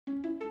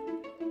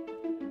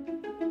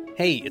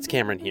Hey, it's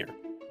Cameron here.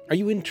 Are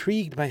you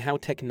intrigued by how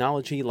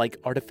technology like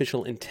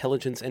artificial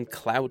intelligence and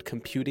cloud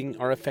computing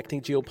are affecting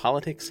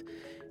geopolitics?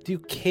 Do you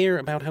care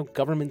about how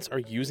governments are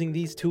using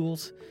these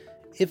tools?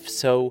 If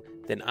so,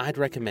 then I'd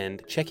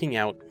recommend checking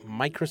out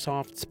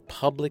Microsoft's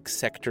Public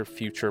Sector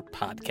Future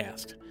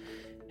podcast.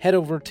 Head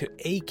over to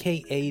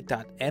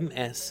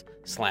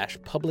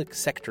aka.ms/public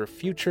sector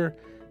future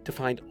to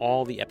find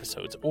all the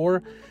episodes,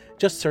 or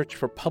just search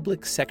for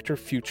Public Sector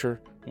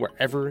Future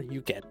wherever you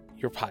get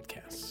your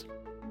podcasts.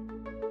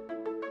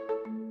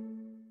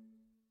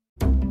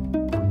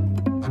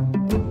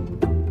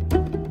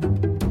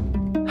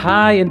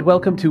 Hi, and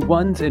welcome to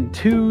Ones and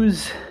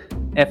Twos,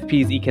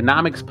 FP's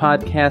economics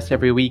podcast.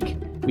 Every week,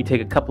 we take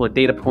a couple of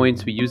data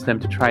points, we use them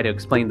to try to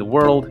explain the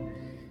world.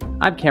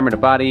 I'm Cameron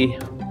Abadi,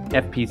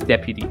 FP's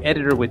deputy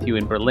editor, with you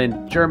in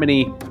Berlin,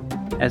 Germany.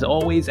 As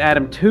always,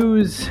 Adam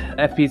Tooze,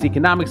 FP's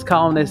economics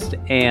columnist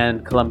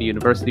and Columbia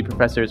University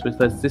professor, is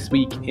with us this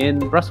week in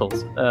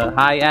Brussels.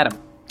 Hi, Adam.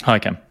 Hi,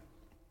 Cam.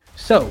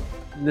 So,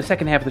 in the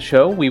second half of the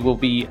show, we will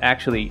be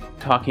actually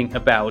talking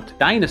about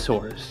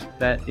dinosaurs.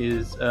 That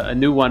is a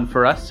new one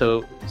for us,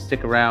 so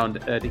stick around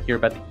to hear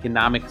about the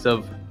economics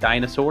of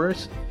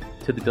dinosaurs,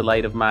 to the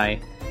delight of my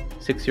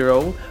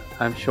 6-year-old,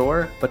 I'm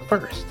sure. But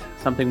first,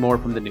 something more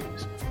from the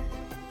news.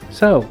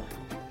 So,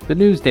 the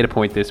news data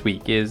point this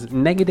week is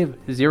negative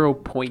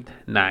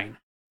 0.9.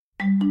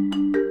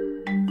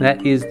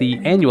 That is the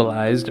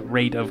annualized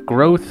rate of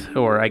growth,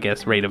 or I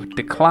guess rate of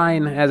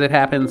decline, as it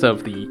happens,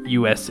 of the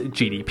U.S.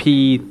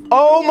 GDP.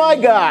 Oh my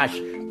gosh,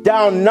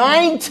 down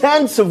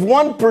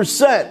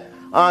 0.9%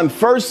 on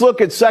first look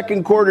at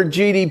second quarter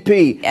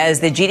GDP. As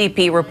the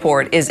GDP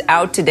report is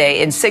out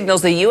today and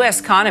signals the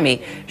U.S.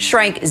 economy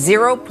shrank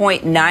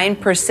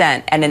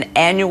 0.9% at an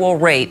annual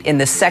rate in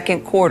the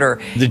second quarter.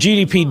 The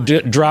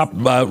GDP drop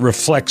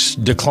reflects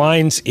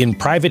declines in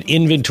private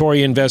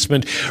inventory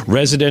investment,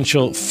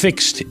 residential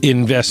fixed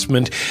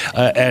investment,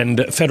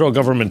 and federal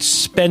government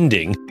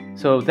spending.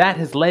 So that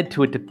has led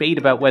to a debate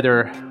about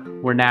whether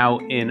we're now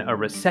in a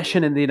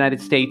recession in the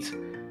United States.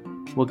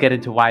 We'll get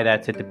into why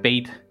that's a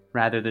debate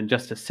rather than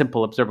just a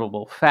simple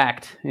observable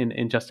fact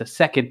in just a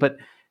second. But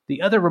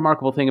the other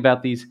remarkable thing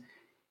about these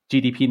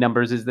GDP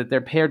numbers is that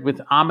they're paired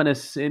with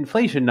ominous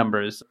inflation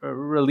numbers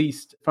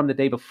released from the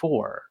day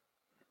before.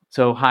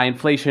 So high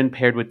inflation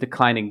paired with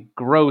declining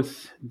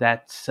growth,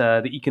 that's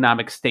the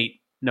economic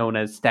state known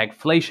as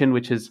stagflation,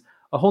 which is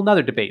a whole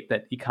nother debate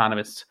that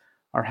economists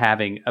are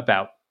having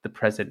about the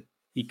present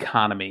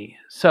economy.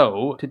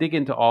 So to dig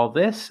into all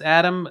this,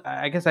 Adam,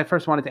 I guess I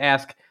first wanted to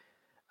ask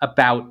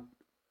about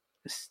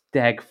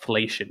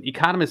stagflation.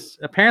 Economists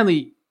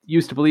apparently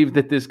used to believe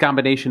that this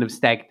combination of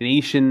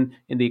stagnation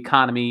in the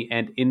economy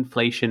and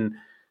inflation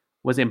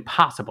was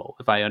impossible,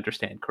 if I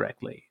understand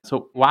correctly.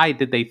 So why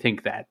did they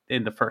think that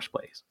in the first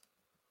place?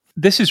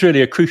 This is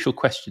really a crucial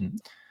question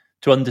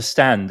to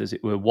understand, as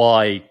it were,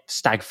 why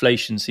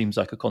stagflation seems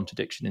like a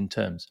contradiction in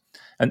terms.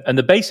 And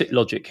the basic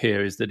logic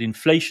here is that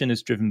inflation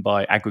is driven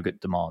by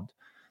aggregate demand.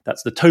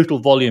 That's the total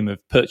volume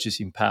of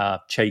purchasing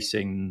power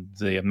chasing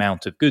the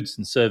amount of goods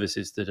and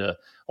services that are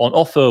on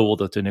offer or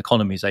that an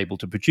economy is able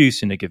to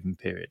produce in a given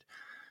period.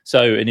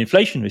 So an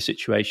inflationary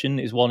situation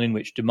is one in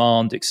which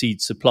demand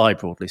exceeds supply,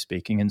 broadly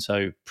speaking, and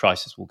so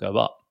prices will go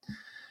up.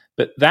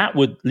 But that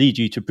would lead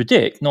you to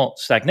predict not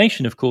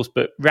stagnation, of course,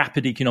 but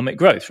rapid economic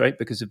growth, right?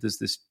 Because if there's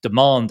this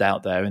demand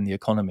out there in the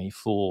economy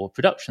for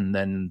production,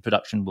 then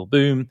production will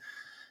boom.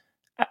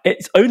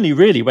 It's only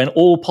really when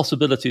all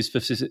possibilities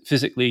for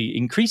physically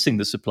increasing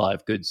the supply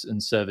of goods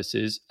and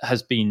services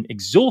has been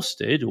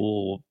exhausted,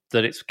 or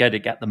that it's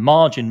getting at the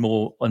margin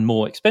more and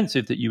more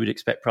expensive, that you would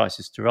expect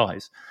prices to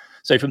rise.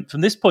 So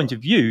from this point of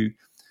view,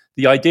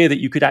 the idea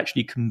that you could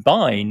actually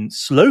combine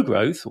slow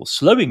growth or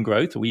slowing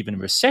growth or even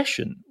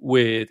recession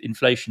with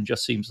inflation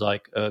just seems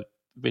like a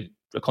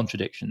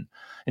contradiction.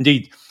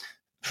 Indeed,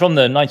 from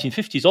the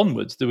 1950s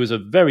onwards, there was a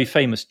very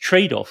famous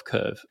trade-off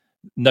curve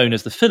known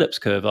as the Phillips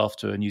curve,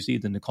 after a New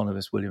Zealand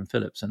economist, William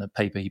Phillips, and a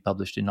paper he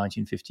published in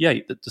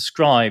 1958 that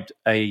described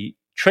a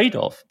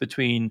trade-off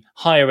between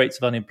higher rates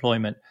of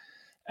unemployment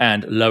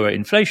and lower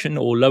inflation,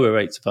 or lower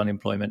rates of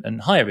unemployment and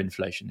higher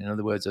inflation. In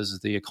other words, as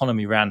the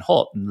economy ran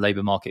hot and the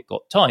labour market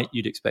got tight,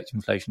 you'd expect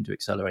inflation to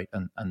accelerate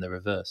and the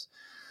reverse.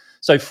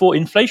 So for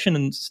inflation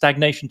and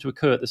stagnation to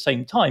occur at the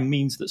same time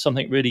means that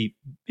something really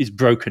is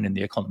broken in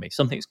the economy.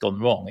 Something's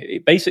gone wrong.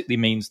 It basically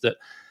means that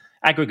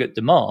aggregate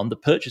demand, the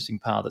purchasing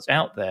power that's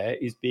out there,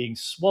 is being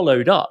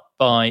swallowed up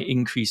by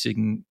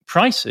increasing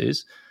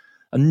prices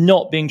and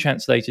not being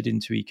translated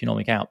into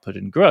economic output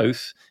and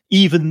growth,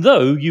 even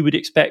though you would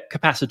expect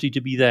capacity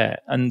to be there.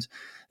 And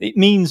it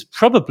means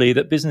probably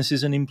that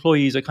businesses and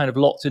employees are kind of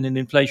locked in an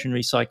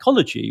inflationary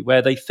psychology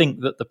where they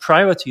think that the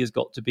priority has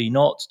got to be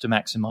not to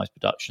maximize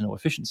production or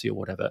efficiency or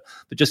whatever,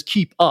 but just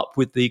keep up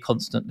with the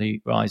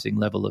constantly rising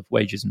level of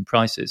wages and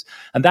prices.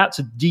 And that's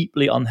a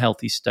deeply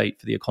unhealthy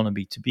state for the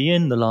economy to be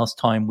in. The last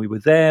time we were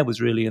there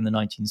was really in the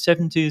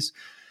 1970s.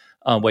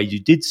 where you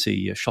did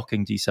see a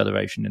shocking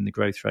deceleration in the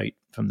growth rate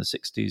from the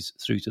 60s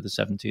through to the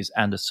 70s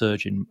and a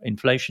surge in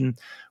inflation.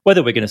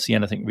 Whether we're going to see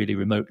anything really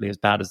remotely as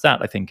bad as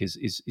that, I think,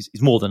 is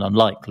more than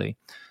unlikely.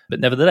 But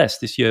nevertheless,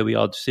 this year we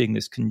are seeing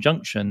this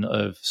conjunction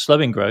of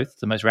slowing growth,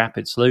 the most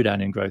rapid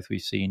slowdown in growth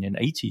we've seen in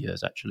 80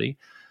 years, actually,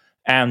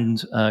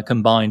 and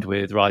combined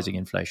with rising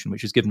inflation,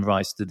 which has given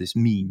rise to this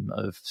meme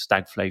of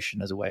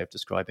stagflation as a way of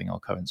describing our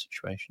current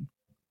situation.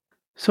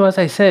 So as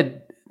I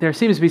said, there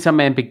seems to be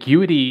some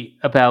ambiguity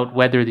about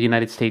whether the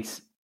United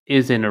States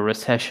is in a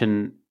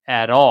recession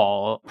at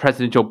all.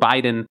 President Joe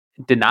Biden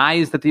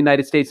denies that the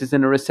United States is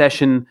in a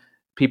recession.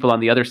 People on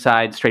the other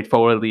side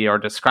straightforwardly are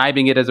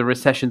describing it as a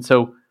recession.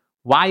 So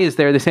why is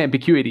there this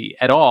ambiguity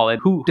at all?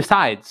 And who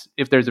decides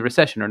if there's a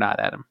recession or not,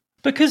 Adam?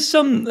 Because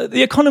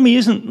the economy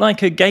isn't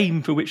like a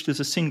game for which there's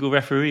a single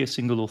referee, a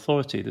single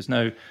authority. There's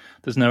no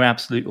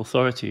absolute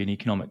authority in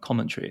economic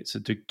commentary. It's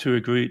to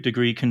a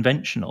degree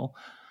conventional.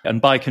 And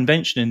by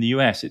convention in the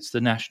US, it's the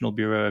National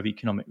Bureau of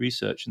Economic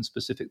Research, and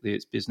specifically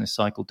its Business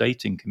Cycle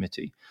Dating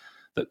Committee,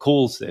 that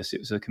calls this. It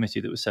was a committee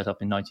that was set up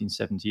in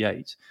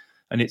 1978,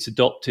 and it's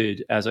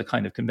adopted as a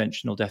kind of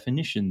conventional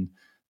definition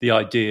the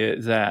idea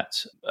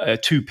that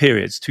 2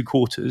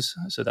 quarters,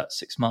 so that's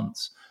 6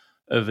 months,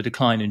 of a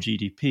decline in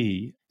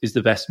GDP is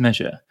the best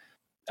measure.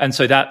 And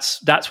so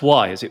that's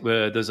why, as it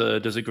were, there's a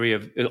degree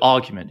of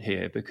argument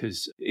here,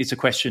 because it's a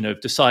question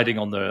of deciding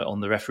on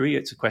the referee.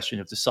 It's a question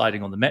of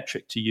deciding on the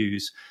metric to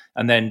use,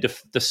 and then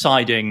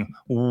deciding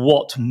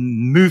what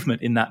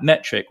movement in that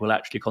metric will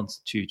actually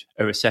constitute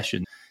a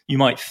recession. You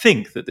might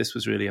think that this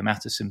was really a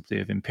matter simply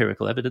of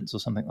empirical evidence or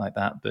something like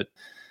that, but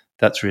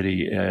that's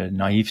really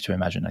naive to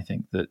imagine, I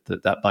think,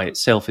 that by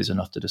itself is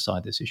enough to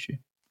decide this issue.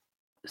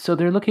 So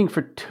they're looking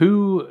for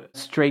 2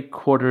 straight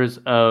quarters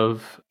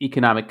of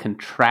economic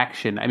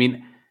contraction. I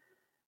mean,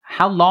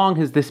 how long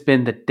has this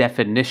been the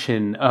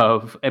definition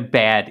of a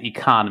bad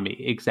economy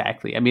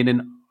exactly? I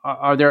mean,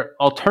 are there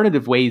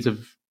alternative ways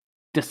of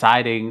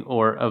deciding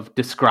or of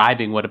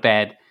describing what a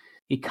bad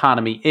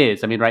economy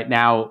is? I mean, right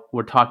now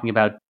we're talking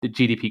about the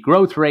GDP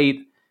growth rate,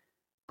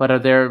 but are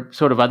there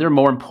sort of other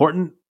more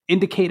important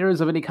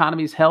indicators of an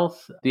economy's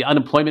health? The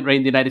unemployment rate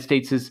in the United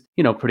States is,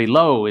 pretty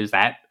low. Is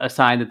that a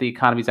sign that the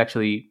economy is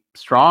actually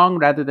strong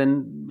rather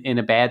than in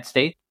a bad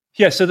state?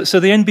 Yeah, so the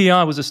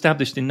NBR was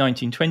established in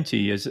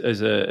 1920 as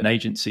an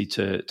agency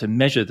to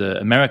measure the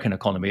American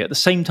economy at the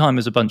same time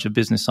as a bunch of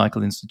business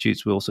cycle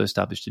institutes were also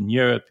established in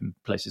Europe, in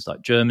places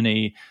like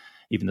Germany,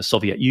 even the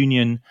Soviet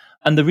Union.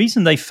 And the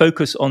reason they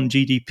focus on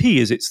GDP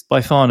is it's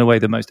by far and away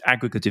the most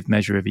aggregative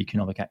measure of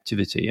economic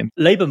activity. And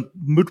labor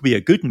would be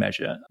a good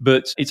measure,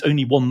 but it's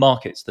only one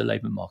market, it's the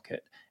labor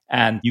market.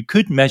 And you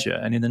could measure,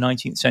 and in the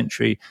 19th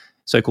century,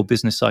 so-called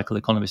business cycle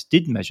economists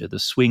did measure the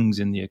swings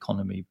in the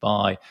economy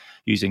by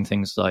using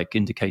things like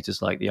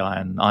indicators like the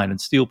iron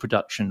and steel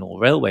production or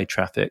railway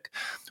traffic,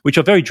 which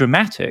are very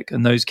dramatic.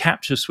 And those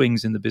capture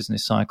swings in the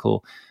business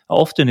cycle are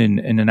often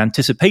in an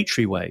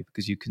anticipatory way,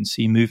 because you can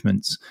see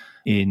movements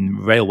in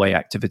railway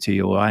activity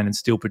or iron and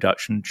steel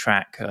production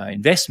track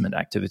investment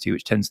activity,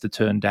 which tends to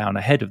turn down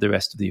ahead of the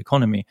rest of the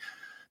economy.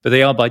 But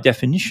they are, by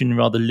definition,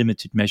 rather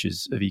limited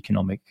measures of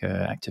economic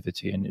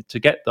activity. And to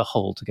get the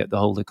whole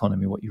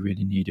economy, what you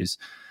really need is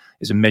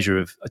a measure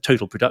of a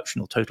total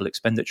production or total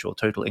expenditure or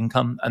total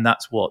income. And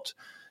that's what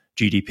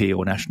GDP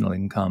or national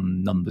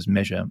income numbers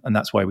measure. And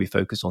that's why we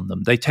focus on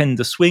them.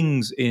 The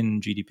swings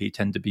in GDP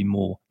tend to be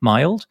more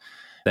mild.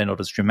 They're not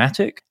as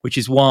dramatic, which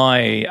is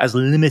why as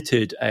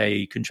limited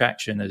a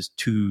contraction as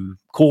 2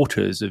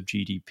 quarters of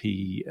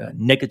GDP,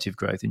 negative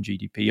growth in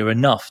GDP, are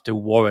enough to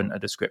warrant a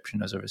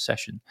description as a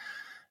recession,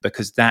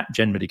 because that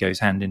generally goes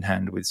hand in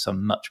hand with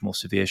some much more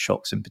severe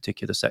shocks in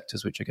particular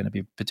sectors, which are going to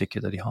be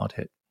particularly hard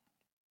hit.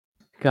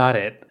 Got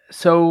it.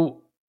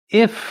 So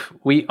if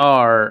we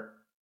are,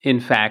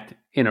 in fact,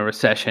 in a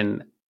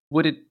recession,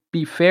 would it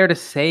be fair to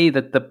say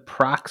that the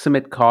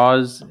proximate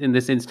cause in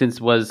this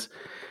instance was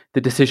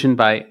the decision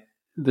by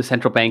the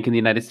central bank in the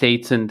United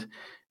States, and,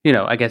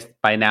 I guess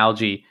by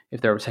analogy,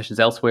 if there are recessions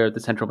elsewhere, the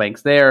central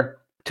bank's there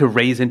to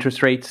raise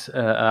interest rates?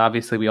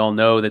 Obviously, we all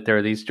know that there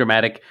are these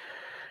dramatic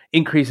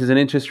increases in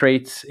interest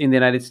rates in the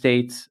United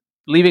States.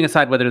 Leaving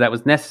aside whether that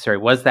was necessary,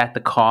 was that the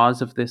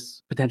cause of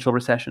this potential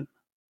recession?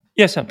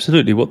 Yes,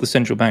 absolutely. What the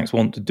central banks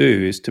want to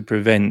do is to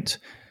prevent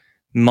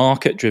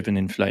market-driven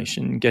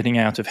inflation getting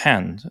out of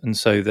hand. And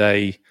so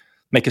they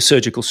make a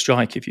surgical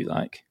strike, if you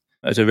like,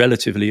 at a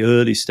relatively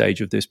early stage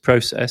of this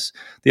process.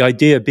 The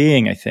idea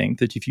being, I think,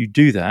 that if you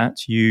do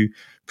that, you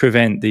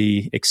prevent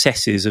the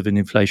excesses of an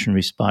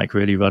inflationary spike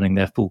really running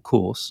their full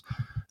course.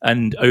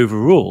 And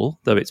overall,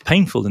 though it's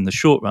painful in the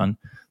short run,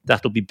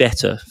 that'll be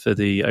better for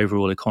the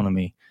overall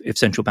economy if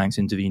central banks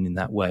intervene in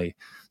that way.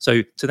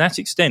 So to that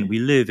extent, we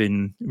live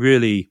in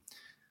really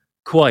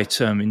quite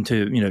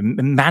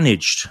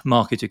managed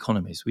market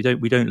economies. We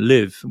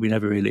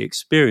never really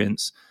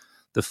experience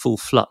the full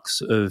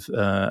flux of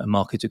a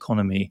market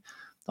economy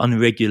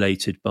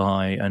unregulated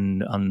by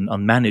and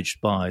unmanaged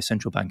by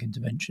central bank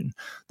intervention.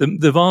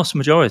 The vast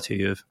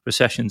majority of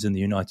recessions in the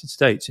United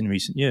States in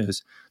recent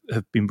years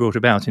have been brought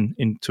about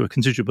to a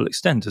considerable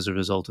extent as a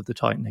result of the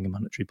tightening of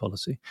monetary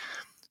policy.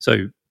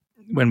 So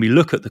when we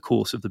look at the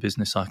course of the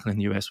business cycle in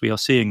the US, we are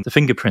seeing the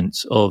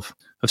fingerprints of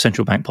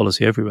central bank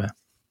policy everywhere.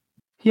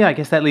 Yeah, I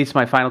guess that leads to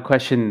my final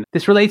question.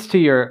 This relates to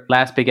your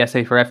last big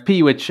essay for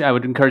FP, which I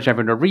would encourage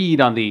everyone to read,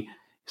 on the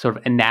sort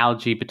of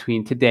analogy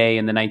between today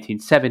and the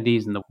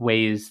 1970s and the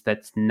ways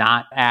that's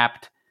not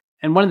apt.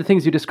 And one of the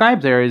things you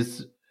describe there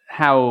is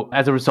how,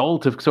 as a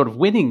result of sort of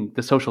winning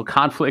the social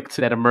conflict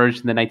that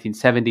emerged in the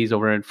 1970s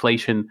over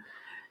inflation,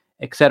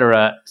 et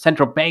cetera,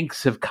 central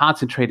banks have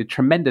concentrated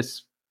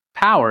tremendous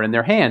power in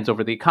their hands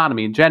over the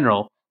economy in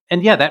general.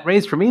 And yeah, that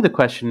raised for me the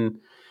question,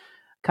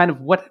 kind of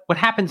what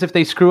happens if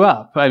they screw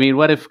up? I mean,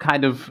 what if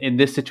kind of in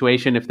this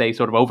situation, if they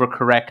sort of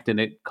overcorrect and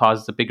it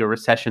causes a bigger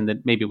recession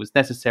than maybe was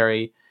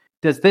necessary?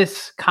 Does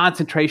this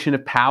concentration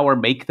of power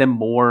make them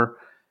more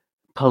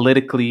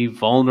politically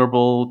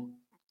vulnerable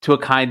to a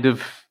kind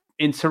of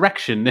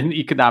insurrection in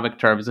economic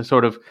terms, a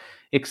sort of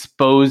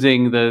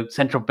exposing the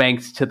central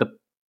banks to the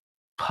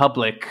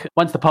public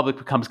once the public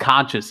becomes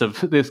conscious of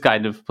this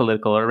kind of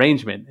political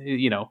arrangement?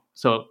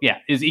 So yeah,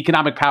 is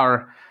economic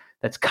power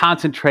that's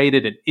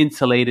concentrated and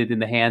insulated in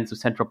the hands of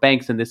central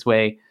banks in this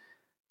way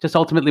just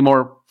ultimately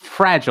more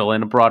fragile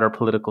in a broader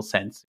political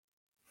sense?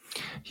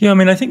 Yeah, I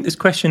mean, I think this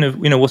question of,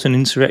 what an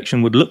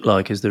insurrection would look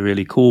like is the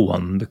really cool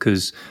one,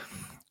 because,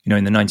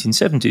 in the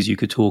 1970s, you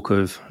could talk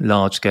of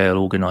large-scale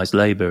organized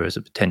labor as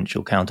a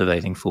potential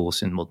countervailing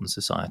force in modern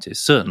societies.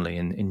 Certainly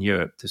in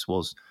Europe, this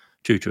was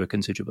true to a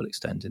considerable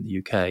extent. In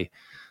the UK,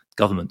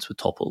 governments were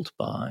toppled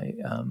by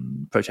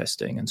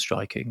protesting and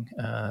striking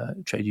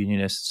trade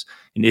unionists.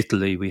 In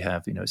Italy, we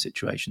have a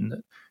situation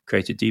that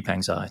created deep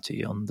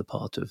anxiety on the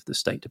part of the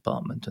State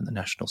Department and the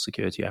national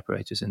security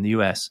apparatus. In the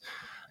US,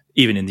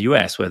 even in the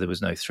US, where there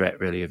was no threat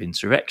really of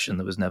insurrection,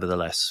 there was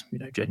nevertheless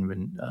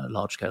genuine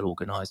large-scale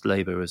organized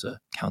labor as a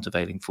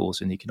countervailing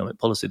force in economic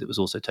policy that was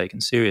also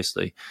taken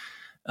seriously.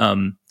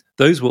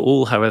 Those were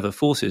all, however,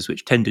 forces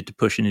which tended to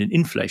push in an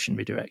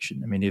inflationary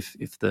direction. I mean, if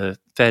the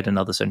Fed and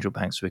other central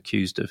banks were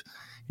accused of,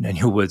 in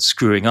your words,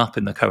 screwing up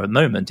in the current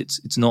moment,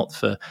 it's not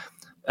for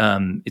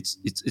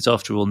it's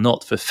after all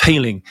not for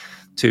failing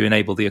to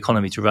enable the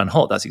economy to run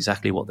hot. That's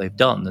exactly what they've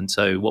done. And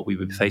so what we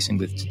would be facing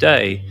with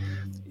today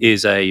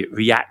is a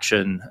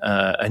reaction,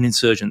 an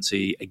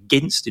insurgency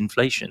against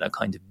inflation, a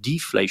kind of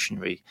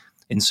deflationary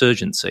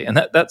insurgency, and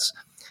that's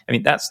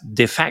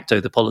de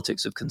facto the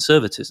politics of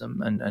conservatism,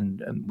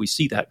 and we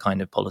see that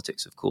kind of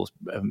politics, of course,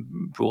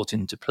 brought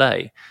into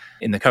play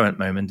in the current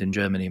moment in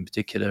Germany in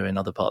particular. In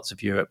other parts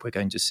of Europe, we're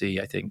going to see,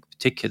 I think,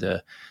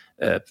 particular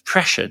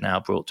pressure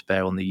now brought to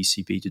bear on the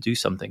ECB to do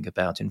something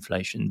about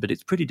inflation, but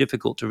it's pretty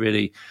difficult to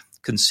really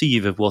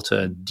conceive of what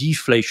a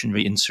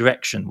deflationary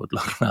insurrection would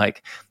look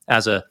like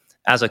as a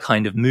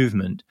kind of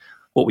movement.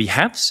 What we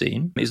have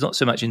seen is not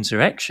so much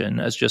insurrection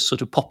as just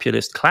sort of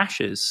populist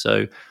clashes.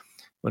 So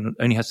one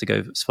only has to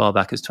go as far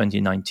back as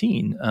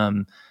 2019,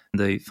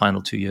 the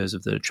final 2 years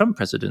of the Trump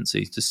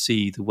presidency, to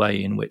see the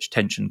way in which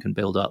tension can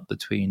build up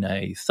between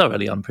a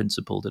thoroughly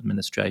unprincipled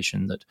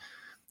administration that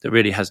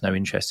really has no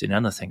interest in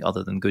anything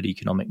other than good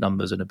economic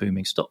numbers and a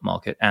booming stock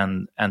market,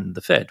 and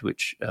the Fed,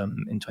 which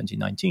in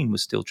 2019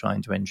 was still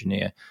trying to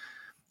engineer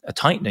a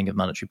tightening of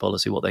monetary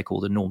policy, what they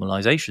called a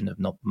normalization of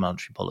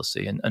monetary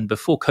policy. And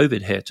before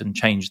COVID hit and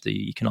changed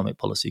the economic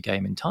policy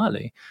game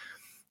entirely,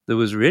 there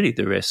was really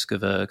the risk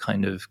of a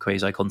kind of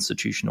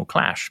quasi-constitutional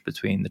clash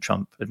between the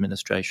Trump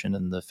administration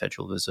and the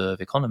Federal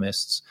Reserve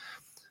economists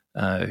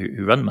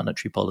who run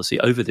monetary policy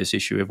over this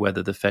issue of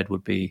whether the Fed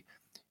would be,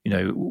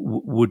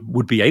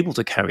 would be able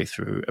to carry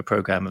through a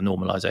program of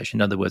normalization.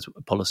 In other words,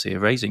 a policy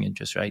of raising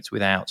interest rates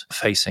without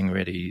facing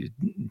really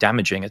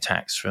damaging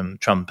attacks from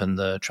Trump and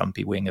the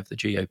Trumpy wing of the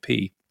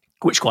GOP,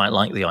 which quite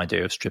like the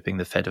idea of stripping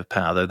the Fed of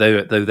power,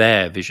 though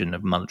their vision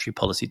of monetary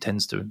policy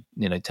tends to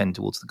tend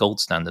towards the gold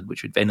standard,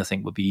 which, if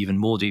anything, would be even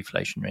more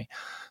deflationary.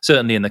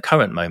 Certainly in the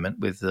current moment,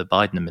 with the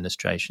Biden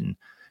administration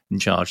in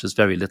charge, there's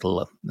very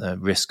little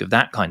risk of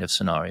that kind of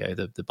scenario.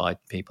 The Biden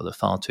people are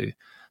far too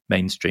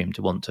mainstream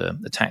to want to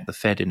attack the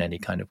Fed in any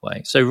kind of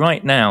way. So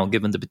right now,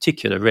 given the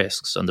particular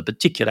risks and the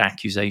particular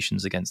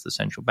accusations against the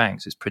central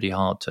banks, it's pretty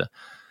hard to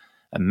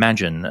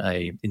imagine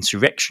a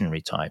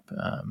insurrectionary type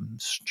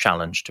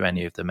challenge to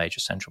any of the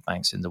major central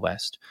banks in the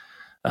West.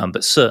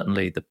 But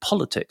certainly the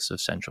politics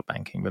of central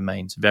banking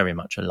remains very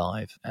much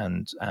alive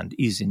and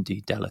is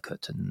indeed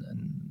delicate and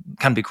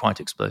can be quite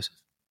explosive.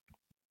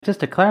 Just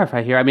to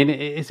clarify here, I mean,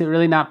 is it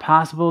really not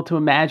possible to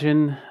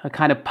imagine a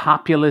kind of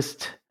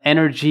populist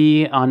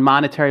energy on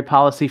monetary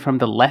policy from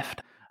the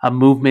left, a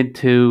movement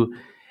to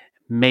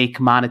make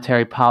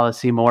monetary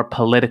policy more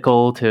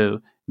political,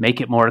 to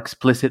make it more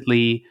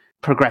explicitly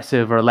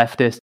progressive or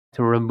leftist,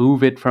 to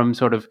remove it from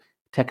sort of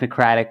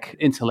technocratic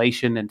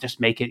insulation and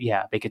just make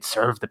it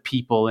serve the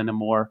people in a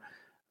more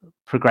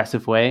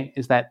progressive way?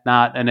 Is that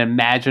not an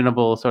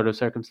imaginable sort of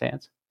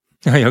circumstance?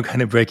 You're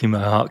kind of breaking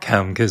my heart,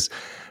 Cam, because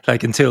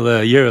like until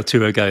a year or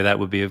two ago, that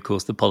would be, of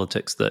course, the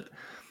politics that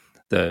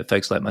the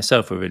folks like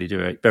myself were really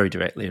very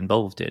directly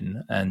involved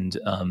in and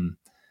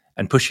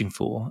pushing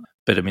for.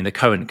 But I mean, the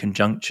current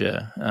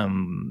conjuncture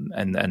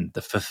and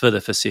for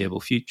the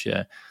foreseeable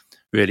future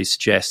really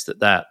suggests that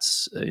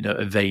that's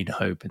a vain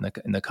hope in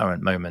the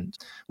current moment.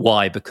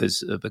 Why?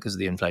 Because the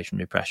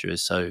inflationary pressure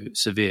is so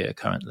severe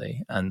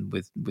currently, and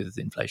with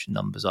inflation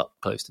numbers up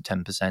close to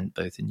 10%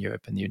 both in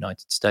Europe and the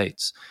United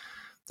States,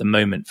 the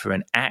moment for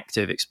an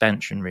active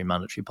expansionary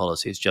monetary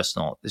policy is just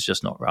not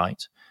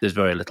right. There's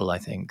very little, I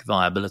think,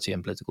 viability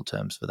in political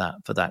terms for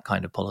that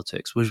kind of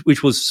politics,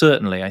 which was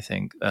certainly, I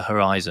think, a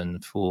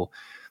horizon for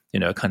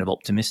a kind of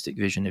optimistic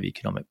vision of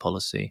economic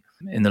policy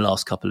in the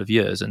last couple of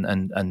years, and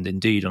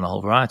indeed on a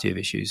whole variety of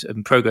issues.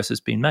 And progress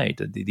has been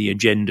made. The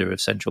agenda of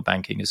central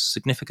banking is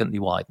significantly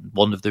widened.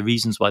 One of the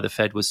reasons why the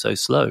Fed was so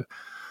slow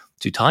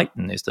to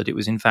tighten is that it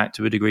was, in fact,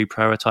 to a degree,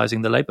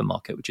 prioritizing the labor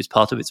market, which is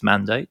part of its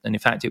mandate. And in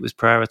fact, it was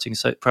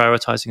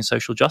prioritizing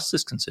social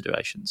justice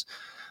considerations,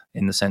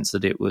 in the sense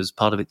that it was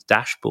part of its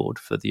dashboard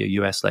for the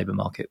US labor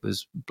market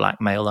was black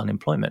male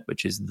unemployment,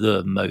 which is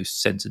the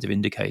most sensitive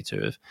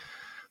indicator of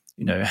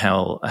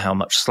how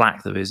much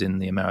slack there is in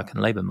the American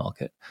labor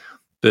market.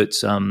 But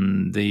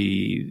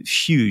the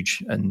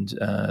huge and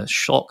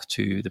shock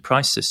to the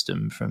price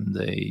system from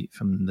the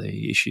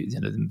issues,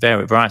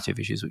 the variety of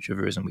issues which have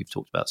arisen, we've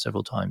talked about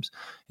several times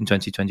in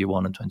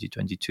 2021 and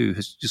 2022,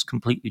 has just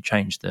completely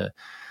changed the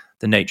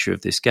nature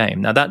of this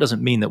game. Now, that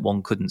doesn't mean that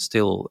one couldn't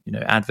still,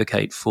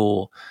 advocate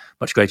for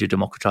much greater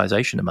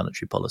democratization of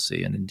monetary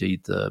policy, and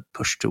indeed the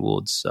push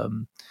towards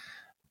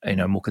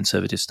a more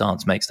conservative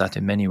stance makes that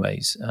in many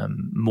ways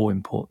more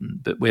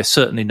important. But we're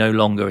certainly no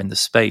longer in the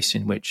space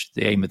in which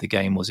the aim of the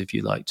game was, if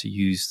you like, to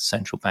use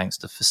central banks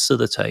to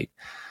facilitate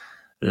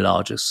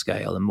larger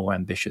scale and more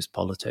ambitious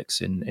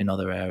politics in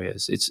other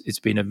areas. It's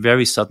been a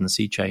very sudden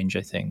sea change,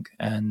 I think.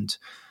 And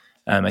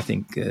I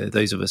think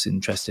those of us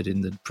interested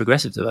in the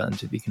progressive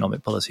development of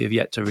economic policy have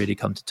yet to really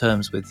come to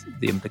terms with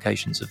the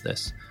implications of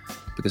this,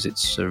 because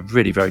it's a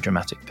really very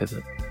dramatic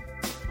pivot.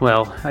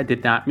 Well, I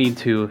did not mean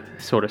to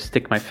sort of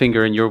stick my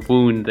finger in your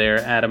wound there,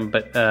 Adam,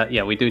 but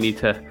we do need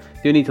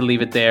to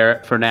leave it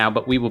there for now,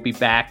 but we will be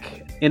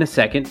back in a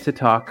second to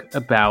talk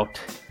about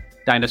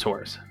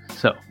dinosaurs.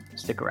 So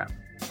stick around.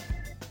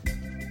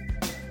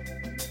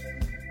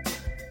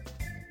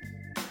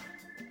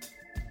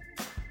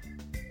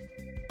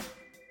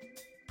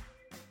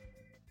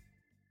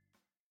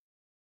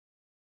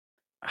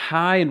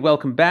 Hi, and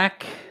welcome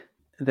back.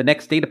 The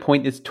next data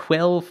point is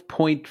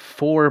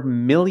 12.4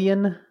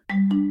 million.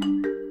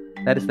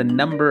 That is the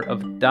number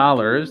of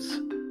dollars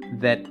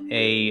that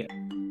a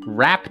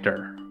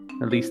raptor,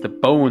 or at least the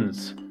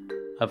bones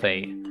of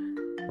a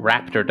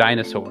raptor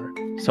dinosaur,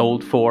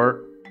 sold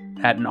for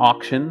at an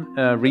auction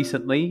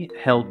recently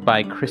held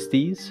by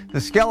Christie's.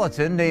 The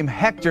skeleton, named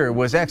Hector,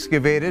 was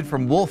excavated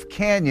from Wolf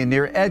Canyon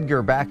near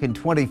Edgar back in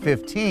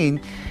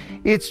 2015.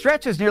 It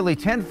stretches nearly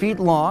 10 feet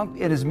long.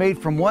 It is made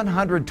from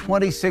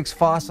 126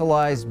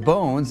 fossilized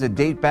bones that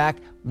date back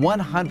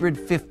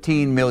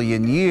 115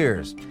 million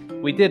years.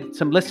 We did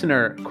some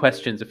listener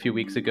questions a few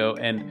weeks ago,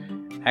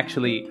 and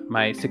actually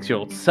my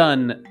 6-year-old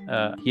son,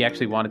 he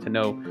actually wanted to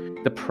know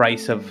the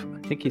price of,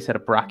 I think he said, a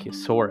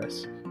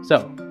Brachiosaurus.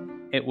 So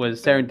it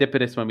was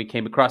serendipitous when we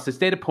came across this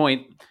data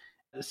point.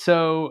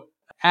 So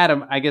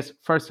Adam, I guess,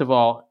 first of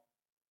all,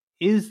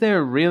 is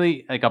there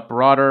really like a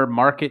broader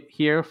market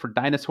here for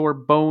dinosaur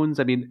bones?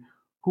 I mean,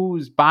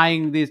 who's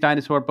buying these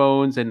dinosaur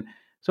bones, and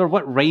sort of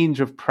what range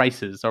of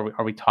prices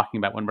are we talking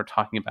about when we're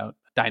talking about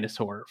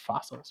dinosaur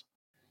fossils?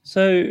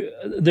 So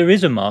there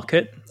is a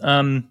market.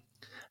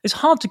 It's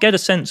hard to get a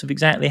sense of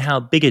exactly how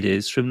big it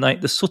is from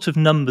like the sort of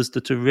numbers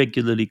that are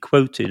regularly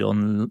quoted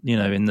on,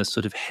 in the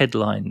sort of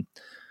headline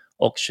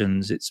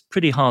auctions. It's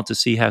pretty hard to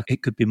see how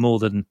it could be more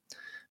than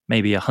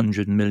maybe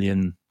 $100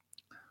 million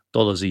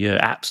a year,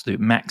 absolute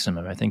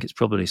maximum. I think it's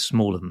probably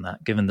smaller than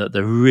that, given that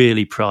the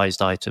really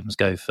prized items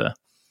go for,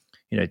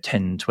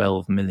 10,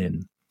 12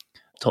 million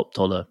top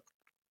dollar.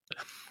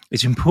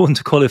 It's important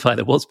to qualify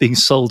that what's being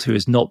sold here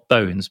is not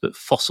bones, but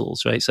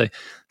fossils, right? So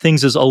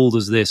things as old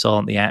as this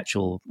aren't the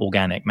actual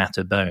organic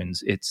matter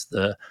bones. It's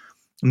the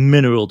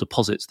mineral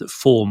deposits that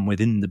form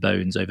within the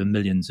bones over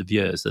millions of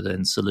years that are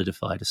then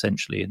solidified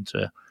essentially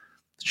into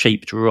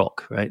shaped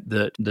rock, right?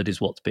 That is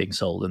what's being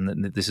sold.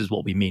 And this is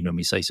what we mean when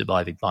we say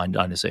surviving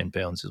dinosaur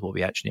bones, is what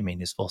we actually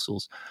mean is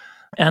fossils.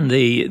 And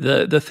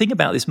the thing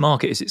about this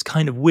market is it's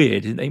kind of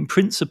weird. In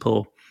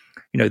principle,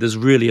 there's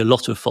really a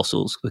lot of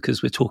fossils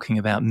because we're talking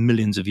about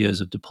millions of years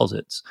of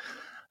deposits.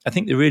 I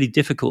think the really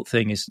difficult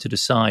thing is to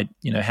decide,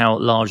 how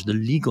large the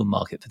legal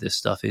market for this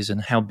stuff is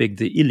and how big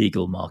the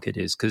illegal market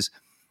is. Because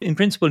in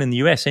principle, in the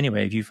US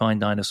anyway, if you find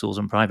dinosaurs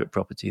on private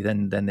property,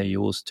 then they're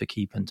yours to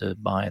keep and to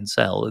buy and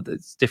sell.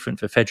 It's different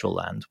for federal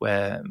land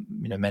where,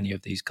 many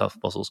of these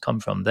fossils come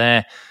from.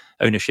 Their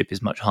ownership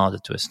is much harder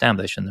to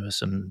establish, and there are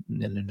some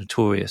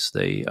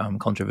notoriously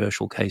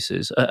controversial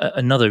cases.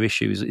 Another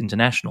issue is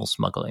international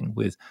smuggling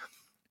with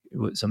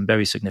some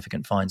very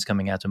significant finds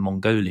coming out of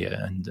Mongolia,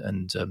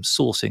 and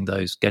sourcing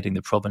those, getting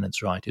the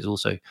provenance right, is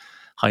also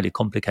highly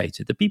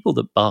complicated. The people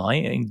that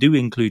buy do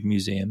include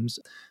museums,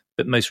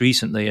 but most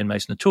recently and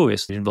most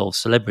notoriously involves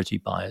celebrity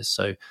buyers.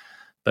 So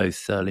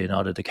both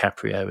Leonardo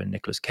DiCaprio and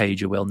Nicolas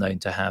Cage are well known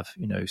to have,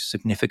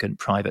 significant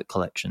private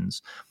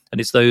collections. And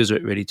it's those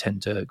that really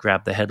tend to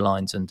grab the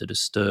headlines and to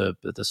disturb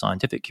the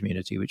scientific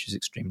community, which is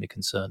extremely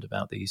concerned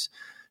about these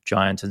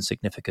giant and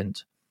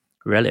significant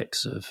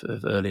relics of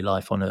early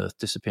life on Earth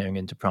disappearing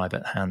into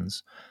private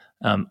hands.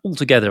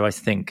 Altogether, I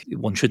think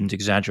one shouldn't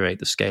exaggerate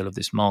the scale of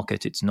this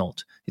market. It's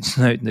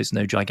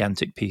no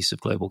gigantic piece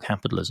of global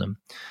capitalism.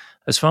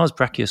 As far as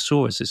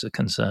Brachiosauruses are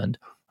concerned,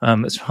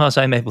 as far as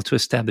I'm able to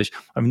establish,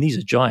 these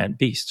are giant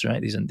beasts,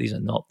 right? These are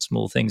not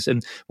small things.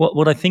 And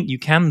what I think you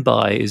can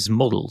buy is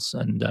models.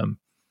 And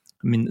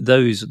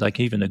those, like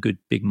even a good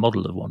big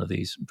model of one of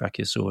these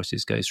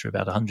Brachiosauruses goes for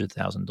about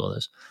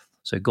 $100,000.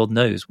 So God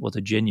knows what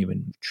a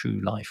genuine,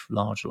 true life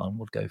large one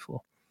would go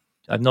for.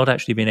 I've not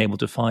actually been able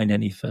to find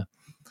any for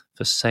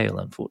sale,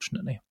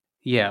 unfortunately.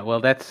 Yeah, well,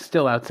 that's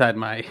still outside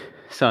my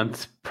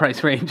son's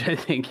price range. I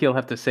think he'll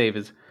have to save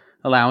his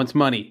allowance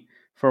money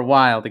for a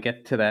while to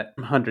get to that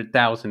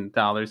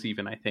 $100,000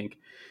 even, I think.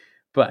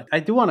 But I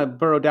do want to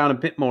burrow down a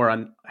bit more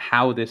on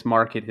how this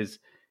market has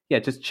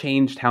just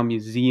changed how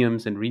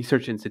museums and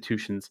research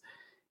institutions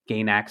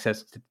gain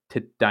access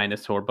to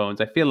dinosaur bones.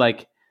 I feel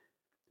like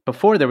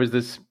before there was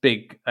this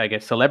big,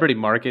 celebrity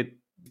market,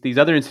 these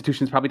other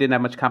institutions probably didn't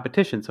have much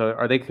competition. So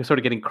are they sort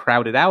of getting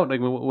crowded out? Like,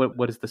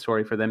 what is the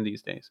story for them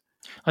these days?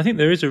 I think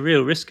there is a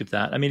real risk of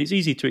that. It's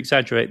easy to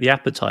exaggerate the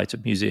appetite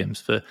of museums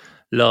for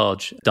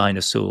large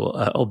dinosaur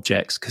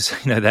objects because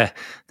they're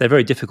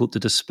very difficult to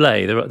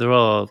display. There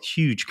are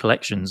huge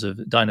collections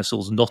of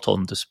dinosaurs not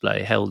on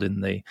display held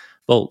in the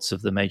vaults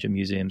of the major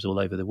museums all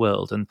over the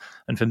world. And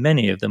for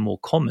many of the more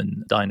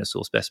common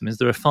dinosaur specimens,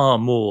 there are far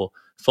more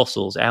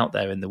fossils out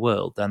there in the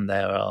world than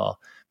there are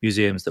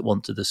museums that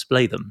want to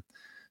display them.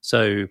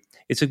 So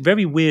it's a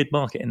very weird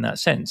market in that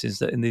sense, is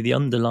that in the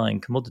underlying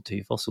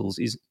commodity fossils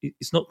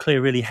it's not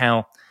clear really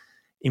how,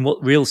 in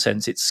what real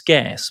sense it's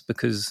scarce,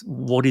 because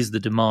what is the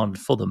demand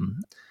for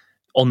them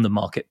on the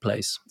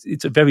marketplace?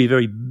 It's a very,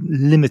 very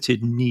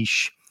limited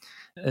niche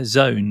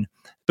zone.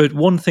 But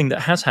one thing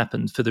that has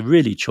happened for the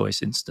really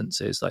choice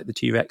instances, like the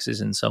T-Rexes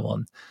and so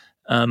on,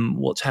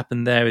 what's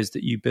happened there is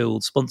that you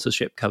build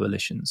sponsorship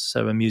coalitions.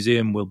 So a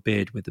museum will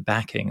bid with the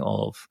backing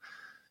of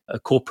a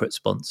corporate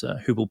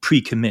sponsor who will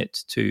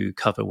pre-commit to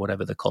cover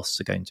whatever the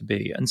costs are going to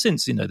be. And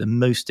since, the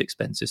most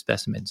expensive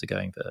specimens are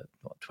going for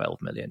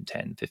 12 million,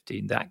 10,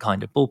 15, that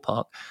kind of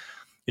ballpark,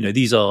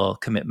 these are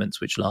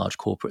commitments which large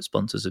corporate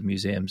sponsors of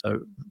museums are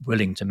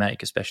willing to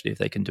make, especially if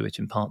they can do it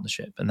in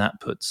partnership. And that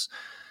puts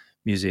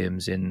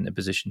museums in a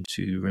position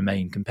to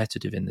remain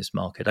competitive in this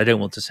market. I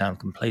don't want to sound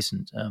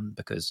complacent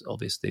because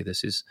obviously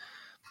this is,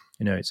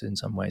 it's in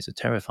some ways a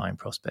terrifying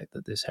prospect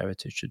that this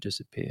heritage should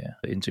disappear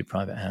into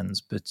private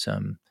hands. But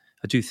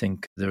I do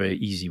think there are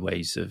easy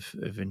ways of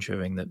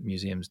ensuring that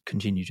museums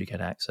continue to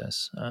get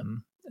access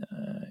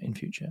in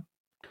future.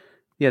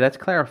 Yeah, that's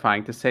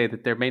clarifying to say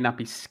that there may not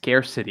be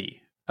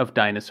scarcity of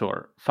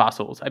dinosaur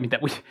fossils.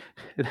 That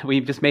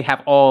we just may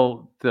have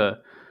all the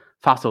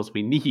fossils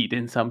we need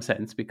in some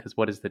sense, because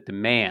what is the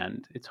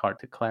demand? It's hard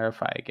to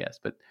clarify, I guess,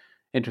 but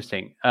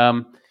interesting.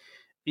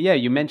 Yeah,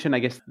 you mentioned, I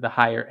guess, the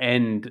higher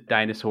end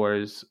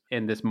dinosaurs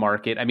in this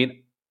market.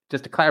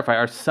 Just to clarify,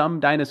 are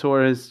some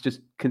dinosaurs just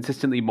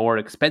consistently more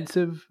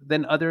expensive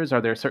than others? Are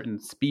there certain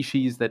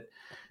species that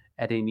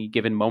at any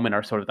given moment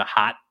are sort of the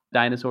hot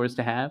dinosaurs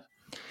to have?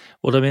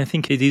 Well, I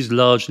think it is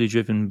largely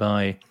driven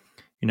by,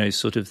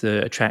 sort of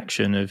the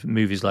attraction of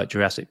movies like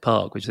Jurassic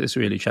Park, which has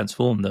really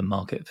transformed the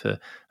market and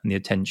the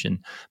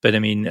attention. But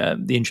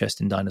the interest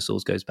in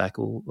dinosaurs goes back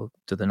all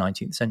to the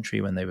 19th century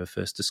when they were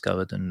first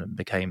discovered and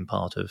became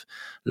part of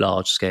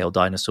large-scale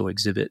dinosaur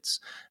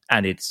exhibits.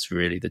 And it's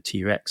really the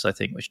T-Rex, I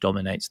think, which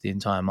dominates the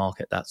entire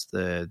market. That's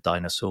the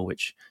dinosaur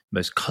which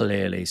most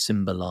clearly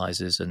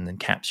symbolizes and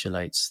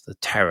encapsulates the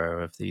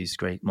terror of these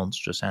great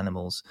monstrous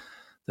animals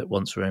that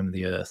once roamed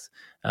the earth.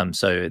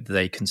 So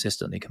they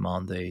consistently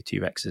command, the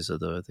T-Rexes are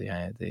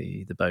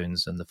the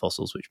bones and the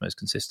fossils which most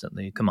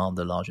consistently command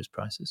the largest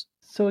prices.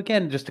 So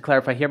again, just to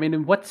clarify here,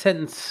 in what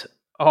sense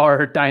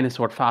are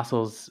dinosaur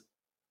fossils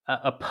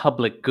a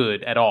public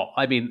good at all?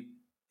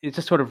 It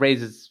just sort of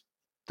raises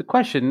the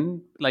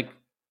question, like,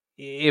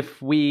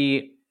 if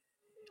we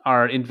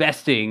are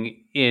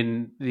investing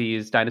in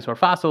these dinosaur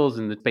fossils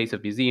in the space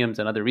of museums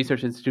and other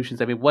research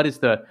institutions, what is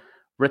the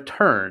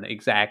return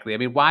exactly?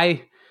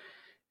 Why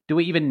do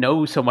we even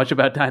know so much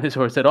about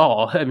dinosaurs at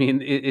all?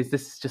 Is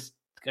this just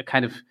a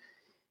kind of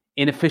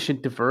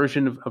inefficient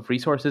diversion of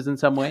resources in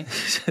some way?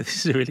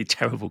 This is a really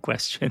terrible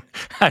question.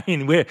 I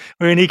mean, we're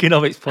an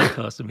economics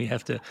podcast, and we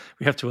have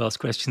to ask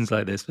questions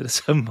like this. But at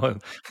some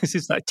point, this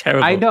is like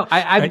terrible. I know.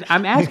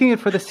 I'm asking it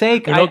for the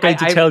sake. You're not going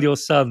to tell your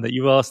son that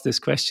you asked this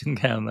question,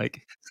 Cam.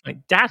 Like,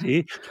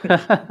 Daddy,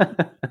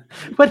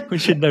 but we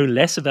should know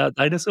less about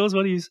dinosaurs.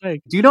 What are you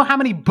saying? Do you know how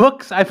many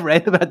books I've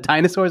read about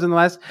dinosaurs in the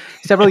last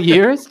several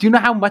years? Do you know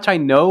how much I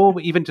know?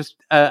 Even just,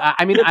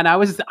 I mean, and I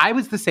was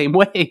the same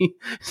way.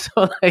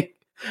 So like,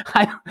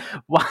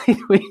 why?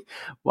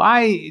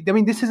 I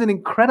mean, this is an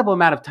incredible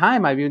amount of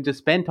time I've even just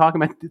spent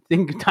talking about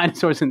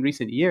dinosaurs in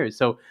recent years.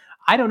 So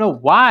I don't know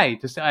why.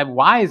 Just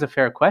why is a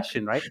fair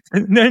question, right?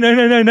 No.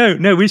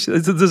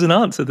 There's an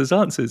answer. There's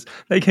answers.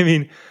 Like, I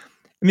mean,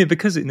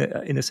 because in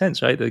a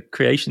sense, right, the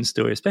creation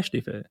story,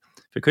 especially for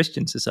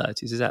Christian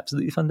societies, is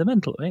absolutely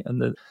fundamental, right? And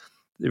the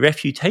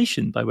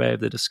refutation by way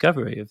of the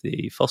discovery of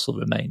the fossil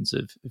remains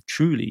of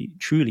truly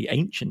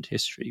ancient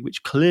history,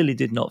 which clearly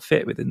did not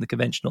fit within the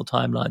conventional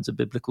timelines of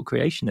biblical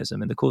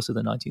creationism in the course of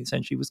the 19th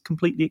century, was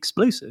completely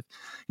explosive.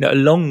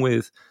 Along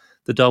with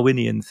the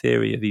Darwinian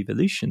theory of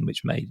evolution,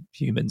 which made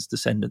humans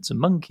descendants of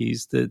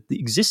monkeys, the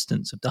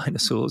existence of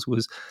dinosaurs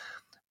was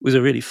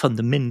a really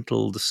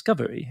fundamental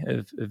discovery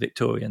of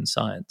Victorian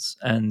science.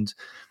 And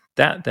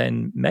that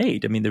then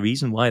made, the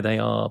reason why they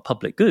are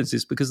public goods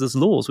is because there's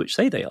laws which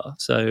say they are.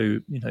 So,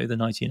 the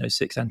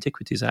 1906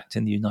 Antiquities Act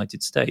in the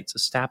United States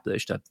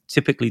established a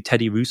typically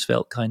Teddy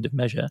Roosevelt kind of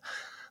measure,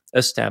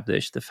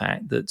 established the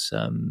fact that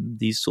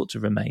these sorts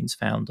of remains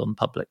found on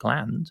public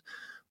land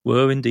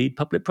were indeed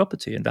public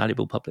property and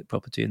valuable public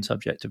property and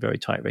subject to very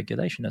tight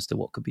regulation as to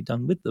what could be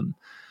done with them.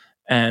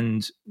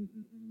 And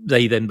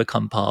they then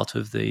become part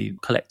of the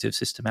collective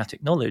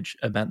systematic knowledge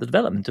about the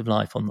development of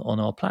life on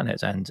our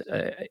planet and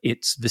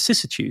its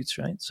vicissitudes,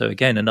 right? So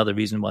again, another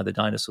reason why the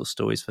dinosaur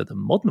stories for the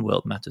modern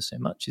world matter so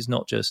much is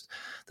not just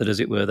that, as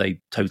it were,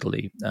 they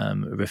totally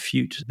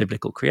refute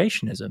biblical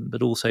creationism,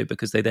 but also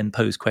because they then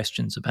pose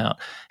questions about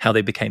how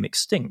they became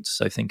extinct.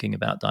 So thinking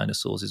about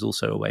dinosaurs is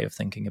also a way of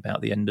thinking about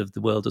the end of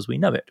the world as we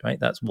know it, right?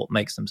 That's what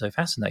makes them so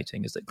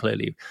fascinating, is that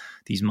clearly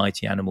these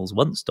mighty animals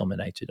once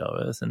dominated our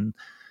Earth,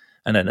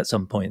 and then at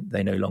some point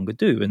they no longer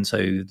do. And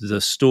so the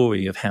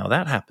story of how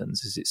that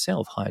happens is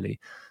itself highly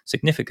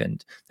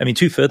significant.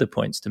 Two further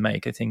points to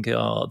make, I think,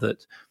 are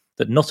that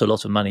not a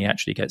lot of money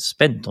actually gets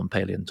spent on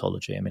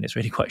paleontology. It's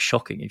really quite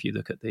shocking if you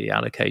look at the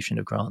allocation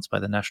of grants by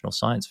the National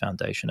Science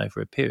Foundation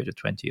over a period of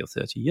 20 or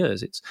 30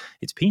 years. It's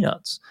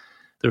peanuts.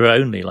 There are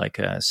only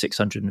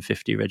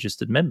 650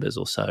 registered members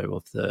or so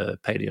of the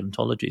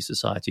Paleontology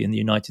Society in the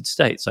United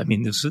States.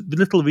 There's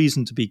little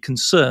reason to be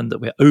concerned that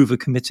we're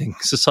overcommitting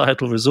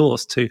societal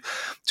resource to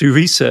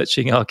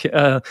researching our.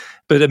 But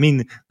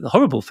the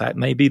horrible fact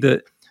may be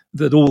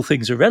that all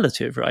things are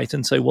relative, right?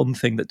 And so one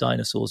thing that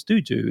dinosaurs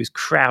do is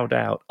crowd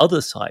out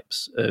other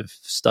types of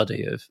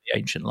study of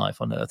ancient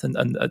life on Earth,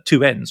 and at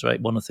two ends, right?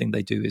 One thing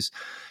they do is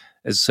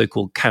as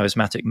so-called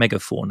charismatic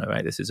megafauna,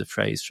 right? This is a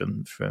phrase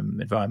from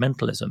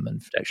environmentalism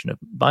and protection of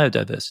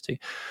biodiversity.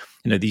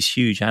 These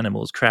huge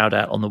animals crowd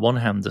out, on the one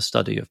hand, the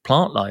study of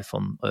plant life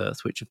on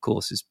Earth, which, of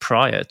course, is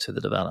prior to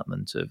the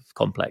development of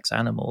complex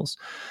animals.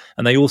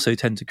 And they also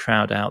tend to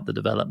crowd out the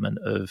development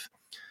of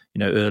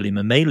early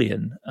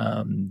mammalian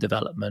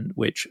development,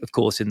 which, of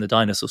course, in the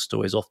dinosaur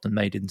story is often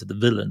made into the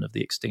villain of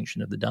the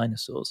extinction of the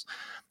dinosaurs.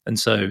 And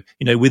so,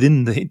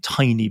 within the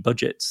tiny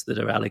budgets that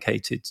are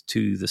allocated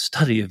to the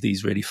study of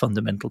these really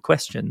fundamental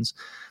questions,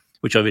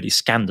 which are really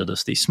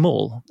scandalously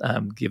small,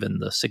 given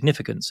the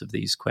significance of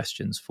these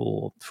questions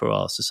for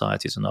our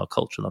societies and our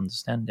cultural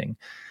understanding,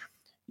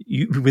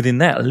 within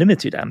that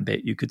limited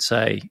ambit, you could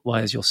say,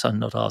 why is your son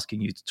not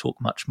asking you to talk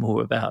much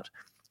more about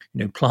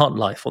plant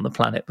life on the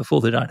planet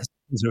before the dinosaurs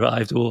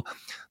arrived, or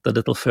the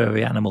little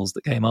furry animals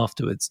that came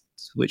afterwards,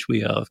 which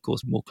we are, of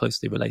course, more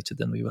closely related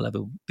than we will ever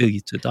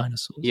be to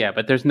dinosaurs. Yeah,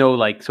 but there's no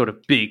sort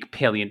of big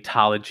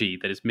paleontology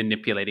that is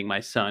manipulating my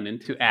son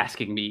into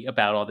asking me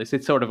about all this.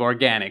 It's sort of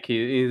organic.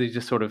 He's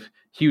just sort of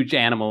huge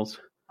animals.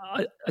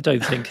 I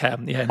don't think,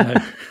 Cam. Yeah, no.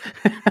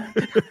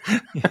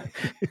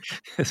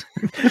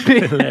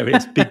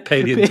 Hilarious big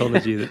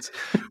paleontology that's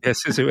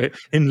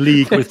in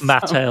league with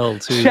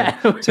Mattel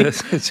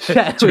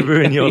to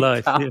ruin your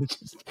life. Yeah.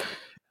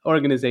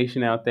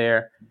 Organization out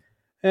there.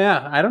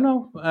 Yeah, I don't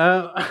know.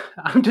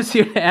 I'm just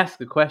here to ask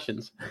the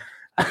questions.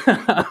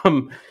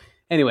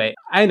 Anyway,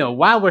 I know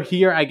while we're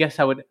here, I guess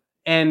I would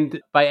end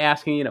by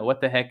asking,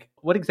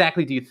 what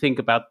exactly do you think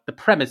about the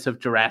premise of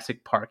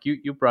Jurassic Park?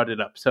 You brought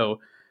it up. So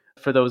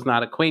for those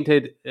not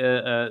acquainted,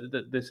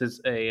 this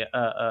is a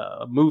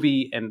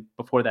movie, and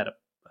before that,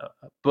 a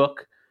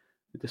book.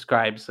 It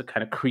describes the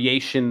kind of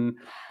creation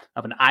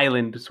of an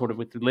island, sort of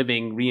with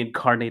living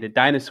reincarnated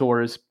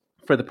dinosaurs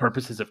for the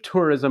purposes of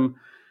tourism.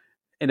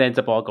 It ends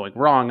up all going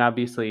wrong,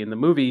 obviously, in the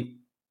movie.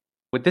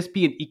 Would this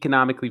be an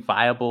economically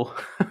viable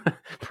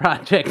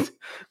project?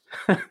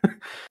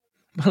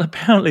 Well,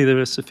 apparently there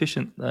are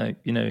sufficient,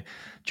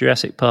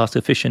 Jurassic Park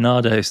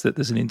aficionados that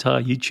there's an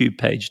entire YouTube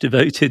page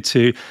devoted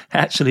to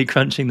actually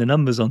crunching the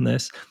numbers on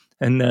this.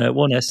 And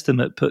one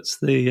estimate puts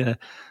the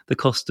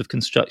cost of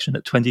construction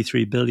at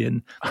 23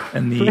 billion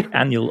and the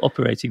annual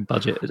operating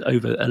budget at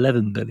over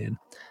 11 billion.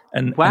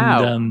 And,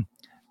 wow. And,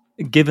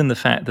 given the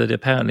fact that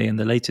apparently in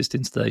the latest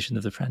installation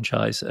of the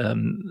franchise,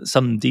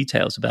 some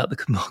details about the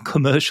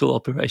commercial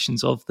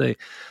operations of the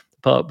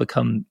park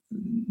become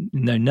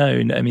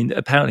known. I mean,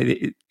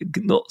 apparently,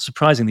 not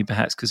surprisingly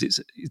perhaps, because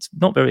it's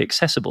not very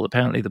accessible.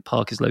 Apparently, the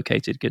park is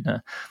located in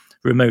a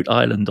remote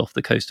island off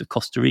the coast of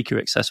Costa Rica,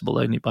 accessible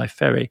only by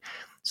ferry.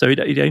 So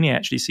it only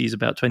actually sees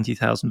about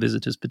 20,000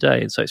 visitors per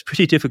day. And so it's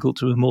pretty difficult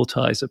to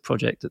amortize a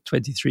project at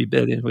 23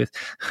 billion with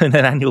an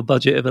annual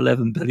budget of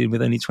 11 billion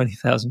with only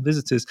 20,000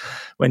 visitors,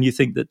 when you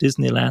think that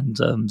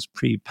Disneyland's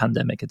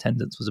pre-pandemic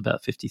attendance was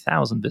about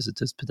 50,000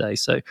 visitors per day.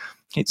 So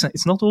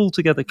it's not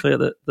altogether clear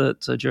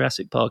that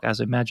Jurassic Park,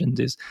 as imagined,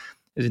 is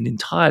an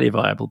entirely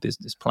viable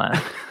business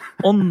plan.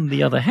 On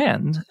the other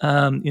hand,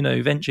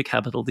 venture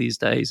capital these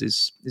days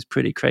is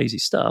pretty crazy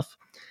stuff.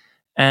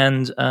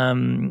 And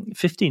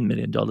 $15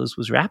 million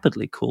was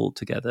rapidly called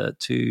together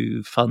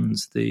to fund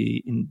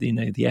the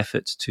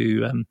effort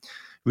to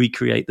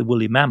recreate the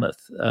woolly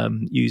mammoth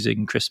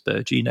using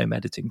CRISPR genome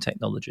editing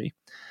technology.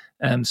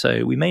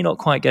 So we may not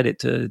quite get it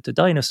to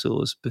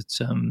dinosaurs, but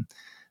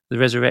the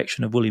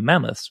resurrection of woolly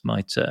mammoths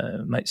might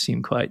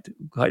seem quite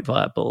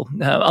viable.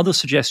 Now, other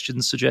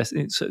suggestions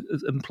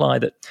imply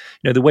that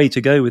the way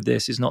to go with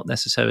this is not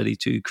necessarily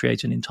to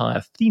create an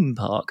entire theme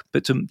park,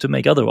 but to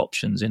make other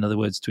options. In other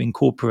words, to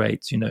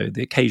incorporate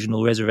the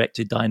occasional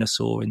resurrected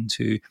dinosaur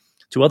into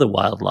other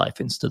wildlife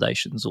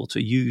installations, or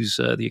to use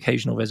the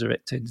occasional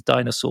resurrected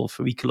dinosaur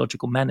for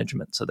ecological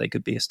management, so they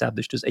could be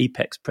established as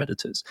apex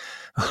predators,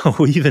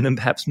 or even, and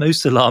perhaps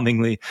most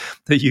alarmingly,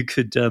 that you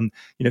could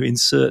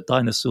insert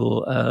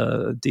dinosaur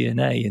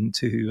DNA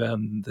into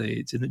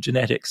the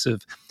genetics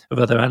of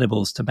other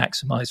animals to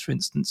maximize, for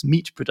instance,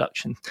 meat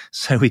production.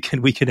 So we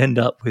can end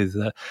up with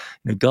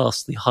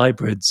ghastly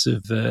hybrids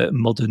of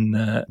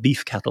modern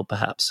beef cattle,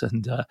 perhaps,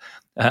 and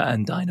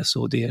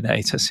dinosaur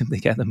DNA to simply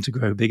get them to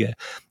grow bigger.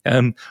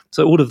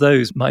 So all of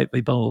those might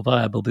be more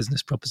viable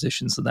business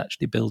propositions than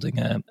actually building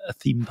a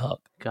theme park.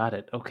 Got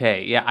it.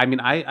 Okay. Yeah. I mean,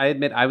 I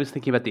admit I was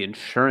thinking about the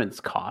insurance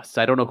costs.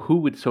 I don't know who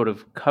would sort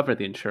of cover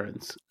the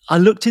insurance. I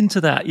looked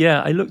into that.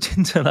 Yeah, I looked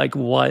into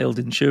wild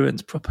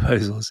insurance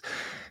proposals.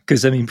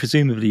 Because, I mean,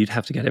 presumably you'd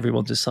have to get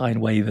everyone to sign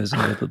waivers,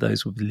 and whether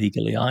those would be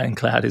legally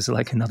ironclad is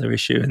another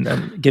issue.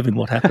 And given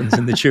what happens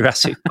in the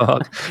Jurassic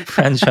Park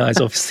franchise,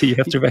 obviously you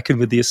have to reckon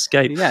with the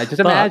escape. Yeah,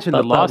 just imagine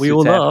the lawsuits we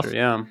all laugh. After,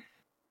 yeah.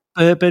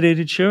 But in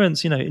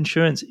insurance,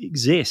 insurance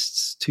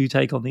exists to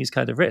take on these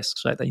kind of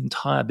risks, right? The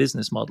entire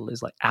business model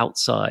is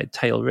outside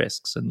tail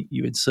risks, and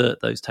you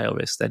insert those tail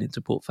risks then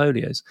into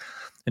portfolios.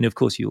 And of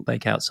course, you'll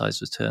make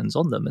outsized returns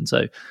on them. And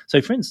so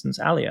for instance,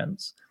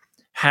 Allianz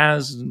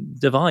has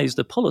devised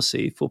a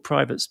policy for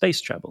private space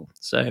travel.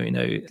 So,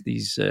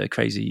 these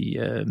crazy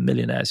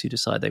millionaires who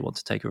decide they want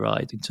to take a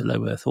ride into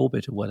low Earth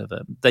orbit or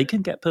whatever, they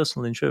can get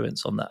personal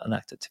insurance on that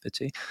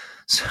activity.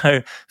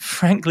 So,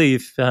 frankly,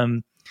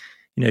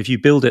 if you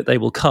build it, they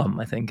will come.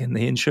 I think in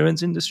the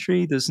insurance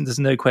industry, there's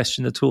no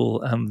question at all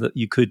that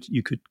you could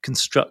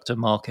construct a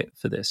market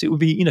for this. It would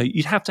be,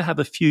 you'd have to have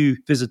a few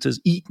visitors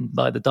eaten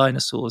by the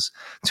dinosaurs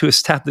to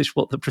establish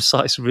what the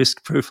precise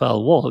risk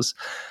profile was.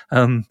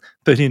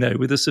 But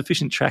with a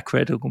sufficient track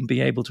record and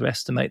be able to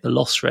estimate the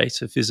loss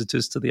rate of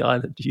visitors to the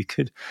island, you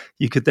could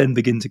then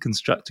begin to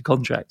construct a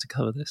contract to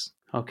cover this.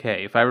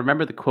 Okay, if I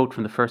remember the quote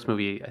from the first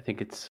movie, I think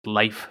it's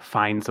 "Life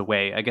finds a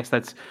way." I guess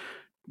that's.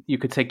 You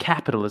could say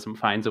capitalism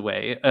finds a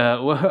way.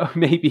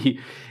 Maybe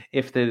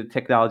if the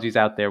technology's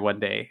out there one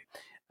day.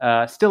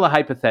 Still a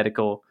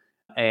hypothetical.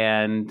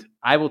 And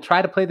I will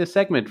try to play this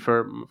segment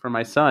for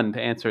my son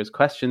to answer his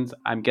questions.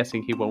 I'm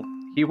guessing he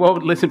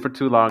won't listen for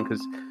too long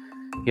because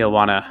he'll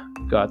want to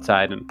go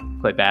outside and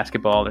play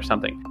basketball or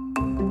something.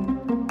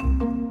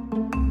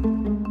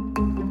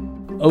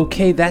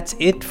 Okay, that's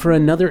it for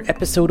another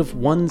episode of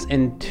Ones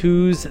and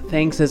Twos.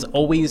 Thanks as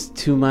always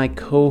to my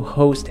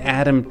co-host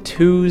Adam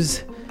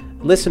Tooze.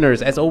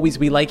 Listeners, as always,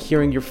 we like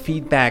hearing your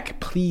feedback.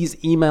 Please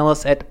email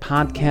us at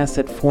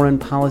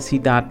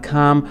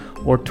podcast@foreignpolicy.com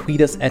or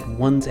tweet us at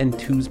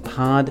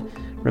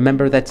onesandtwosPod.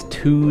 Remember, that's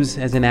twos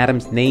as in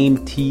Adam's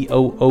name,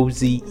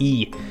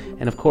 Tooze.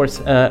 And of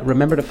course,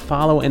 remember to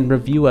follow and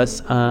review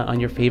us on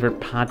your favorite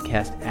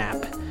podcast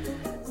app.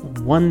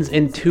 Ones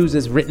and Twos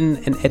is written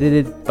and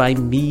edited by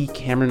me,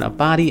 Cameron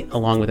Abadi,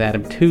 along with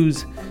Adam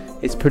Tooze.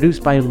 It's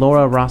produced by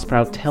Laura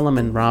Rosbrow-Tellem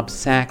and Rob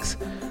Sachs.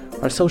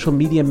 Our social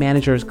media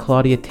manager is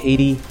Claudia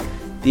Tatey.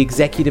 The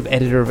executive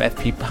editor of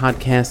FP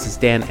Podcast is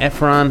Dan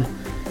Efron.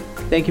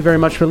 Thank you very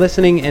much for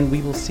listening, and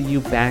we will see you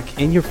back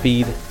in your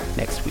feed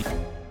next week.